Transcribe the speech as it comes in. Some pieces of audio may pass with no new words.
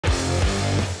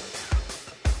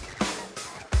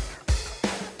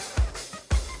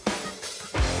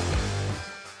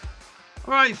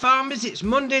Right farmers, it's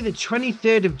Monday the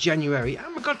 23rd of January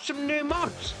and we've got some new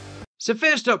mods. So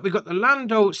first up we've got the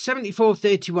Landoll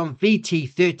 7431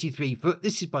 VT33 foot.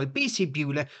 This is by BC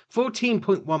Bueller,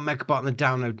 14.1 megabyte on the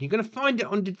download. You're going to find it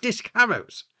under disc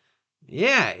Harrows.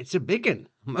 Yeah, it's a big one,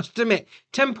 I must admit.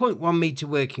 10.1 meter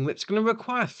working width. It's going to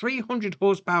require 300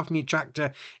 horsepower from your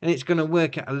tractor and it's going to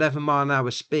work at 11 mile an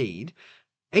hour speed.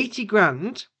 80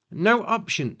 grand, no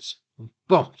options,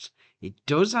 but it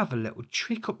does have a little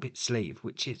trick up its sleeve,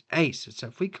 which is ace. So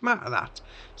if we come out of that,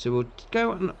 so we'll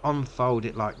go and unfold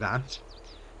it like that.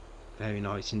 Very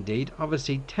nice indeed.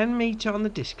 Obviously 10 meter on the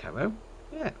disc Harrow.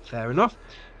 Yeah, fair enough.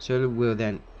 So we'll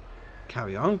then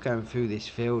carry on going through this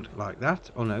field like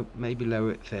that. Oh no, maybe lower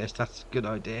it first. That's a good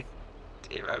idea.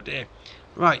 Dear oh dear.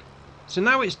 Right, so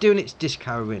now it's doing its disc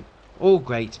harrowing. All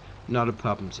great, not a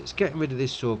problem. So it's getting rid of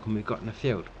this sorghum we've got in the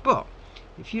field. But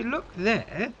if you look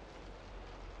there,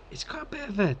 it's got a bit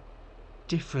of a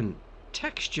different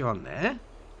texture on there.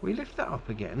 We lift that up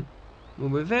again. We'll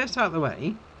reverse out of the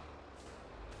way.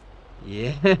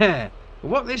 Yeah.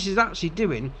 What this is actually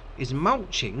doing is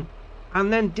mulching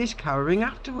and then disc harrowing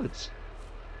afterwards.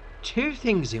 Two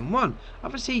things in one.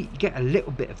 Obviously you get a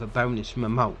little bit of a bonus from a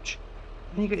mulch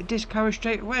and you get a disc harrow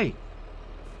straight away.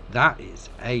 That is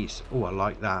ace. Oh, I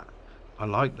like that. I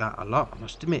like that a lot, I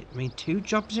must admit. I mean, two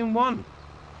jobs in one.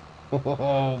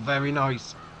 Oh, very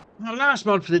nice. Our last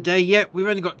mod for the day, yeah, we've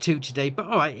only got two today, but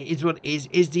alright, it is what it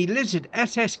is the Lizard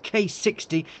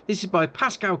SSK60. This is by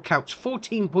Pascal Couch,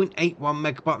 14.81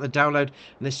 megabyte on the download, and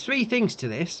there's three things to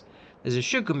this. There's a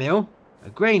sugar mill, a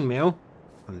grain mill,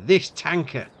 and this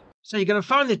tanker. So you're going to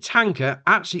find the tanker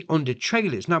actually under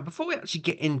trailers. Now, before we actually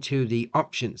get into the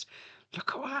options, look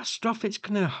at all that stuff it's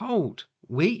going to hold.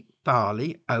 Wheat,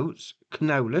 barley, oats,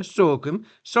 canola, sorghum,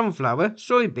 sunflower,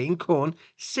 soybean, corn,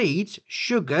 seeds,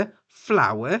 sugar,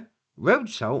 flour, road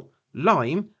salt,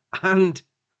 lime, and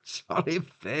solid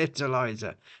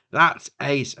fertilizer. That's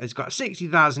ace. It's got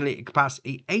 60,000 litre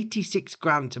capacity, 86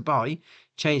 grand to buy.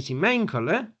 Change the main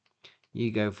colour.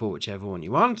 You go for whichever one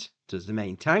you want. Does the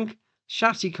main tank.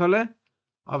 Chassis colour.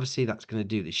 Obviously, that's going to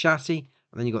do the chassis.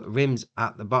 And then you've got the rims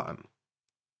at the bottom.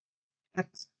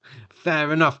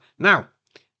 Fair enough. Now,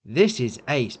 this is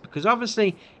ace because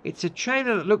obviously it's a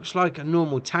trailer that looks like a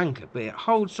normal tanker, but it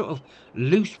holds sort of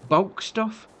loose bulk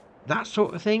stuff, that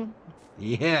sort of thing.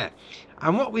 Yeah.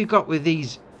 And what we've got with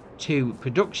these two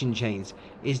production chains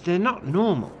is they're not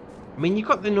normal. I mean, you've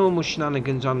got the normal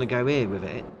shenanigans on the go here with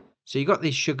it. So you've got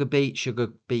this sugar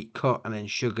beet cut, and then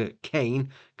sugar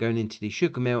cane going into the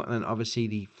sugar mill, and then obviously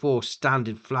the four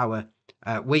standard flour,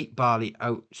 wheat, barley,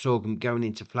 oat, sorghum going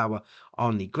into flour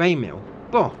on the grain mill.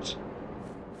 But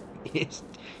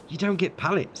you don't get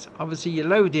pallets. Obviously you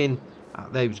load in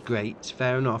at those grates,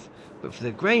 fair enough, but for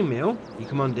the grain mill you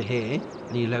come under here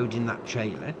and you load in that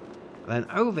trailer, and then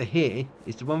over here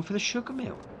is the one for the sugar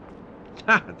mill.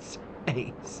 That's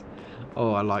ace.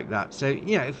 Oh, I like that. So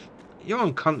you know, if you're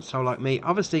on console like me,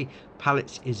 obviously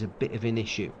pallets is a bit of an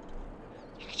issue.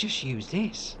 You could just use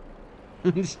this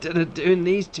instead of doing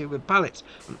these two with pallets.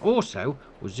 And also,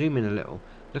 we'll zoom in a little,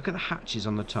 look at the hatches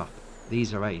on the top.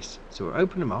 These are ace. So we'll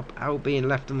open them up, L being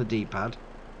left on the D-pad.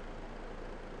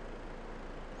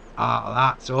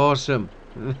 Ah, that's awesome.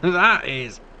 That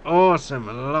is awesome.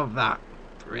 I love that.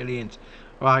 Brilliant.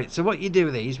 Right, so what you do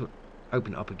with these, we'll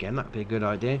open it up again, that'd be a good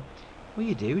idea. What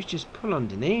you do is just pull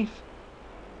underneath.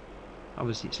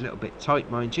 Obviously it's a little bit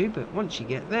tight, mind you, but once you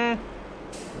get there,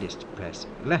 just press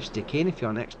left stick in if you're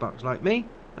on Xbox like me,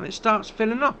 and it starts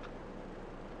filling up.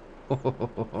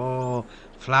 Oh,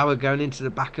 flour going into the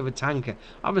back of a tanker.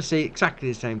 Obviously exactly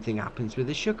the same thing happens with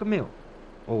the sugar mill.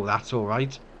 Oh, that's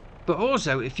alright. But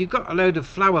also, if you've got a load of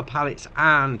flour pallets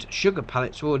and sugar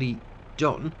pallets already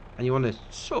done and you want to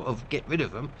sort of get rid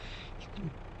of them, you can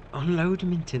unload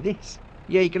them into this.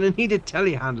 Yeah, you're going to need a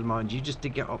telehandle, mind you, just to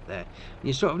get up there.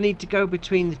 You sort of need to go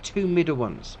between the two middle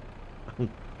ones.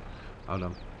 Hold on,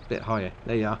 a bit higher.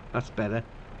 There you are, that's better.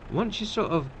 Once you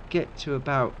sort of get to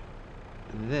about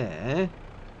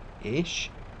there-ish.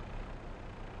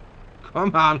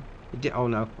 Come on. Oh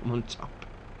no, I'm on top.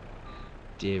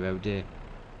 Dear oh dear.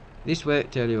 This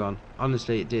worked earlier on.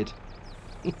 Honestly, it did.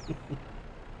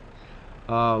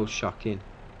 Oh, shocking.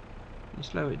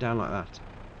 Just slow it down like that.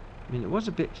 I mean, it was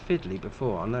a bit fiddly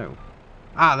before, I know.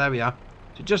 Ah, there we are.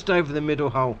 So just over the middle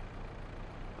hole.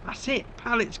 That's it.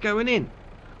 Pallets going in.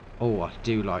 Oh, I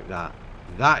do like that.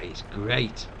 That is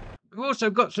great. We've also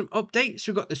got some updates.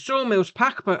 We've got the Sawmills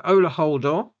pack by Ola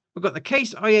Holdor. We've got the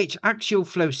Case IH Axial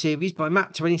Flow Series by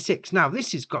Matt26. Now,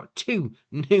 this has got 2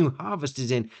 new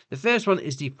harvesters in. The first one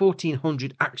is the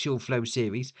 1400 Axial Flow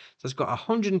Series. So it's got a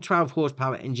 112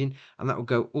 horsepower engine, and that will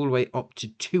go all the way up to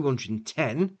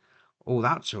 210. Oh,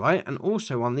 that's all right. And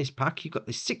also on this pack, you've got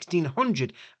the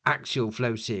 1600 Axial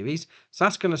Flow Series. So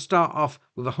that's going to start off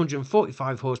with a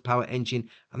 145 horsepower engine,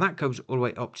 and that goes all the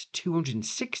way up to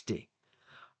 260.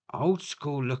 Old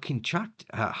school looking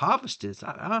harvesters,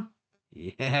 that are.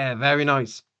 Yeah, very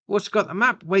nice. Also got the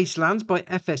map Wastelands by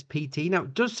FSPT. Now,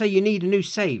 it does say you need a new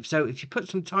save, so if you put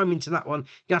some time into that one,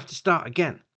 you have to start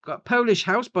again. Got Polish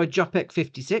House by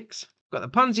Jopek56. Got the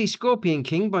Ponzi Scorpion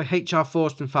King by HR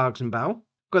Forst and Fargs and Bell.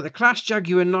 Got the Clash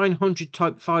Jaguar 900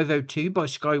 Type 502 by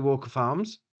Skywalker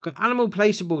Farms. Got Animal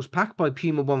Placeables Pack by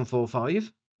Puma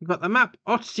 145. We've got the map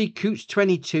Odyssey Coots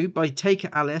 22 by Taker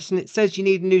Alice, and it says you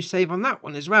need a new save on that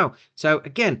one as well. So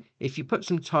again, if you put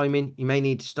some time in, you may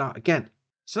need to start again.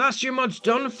 So that's your mods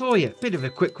done for you. Bit of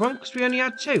a quick one because we only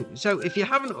had 2. So if you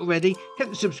haven't already, hit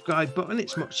the subscribe button.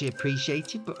 It's muchly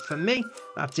appreciated. But for me,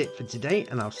 that's it for today,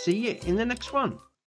 and I'll see you in the next one.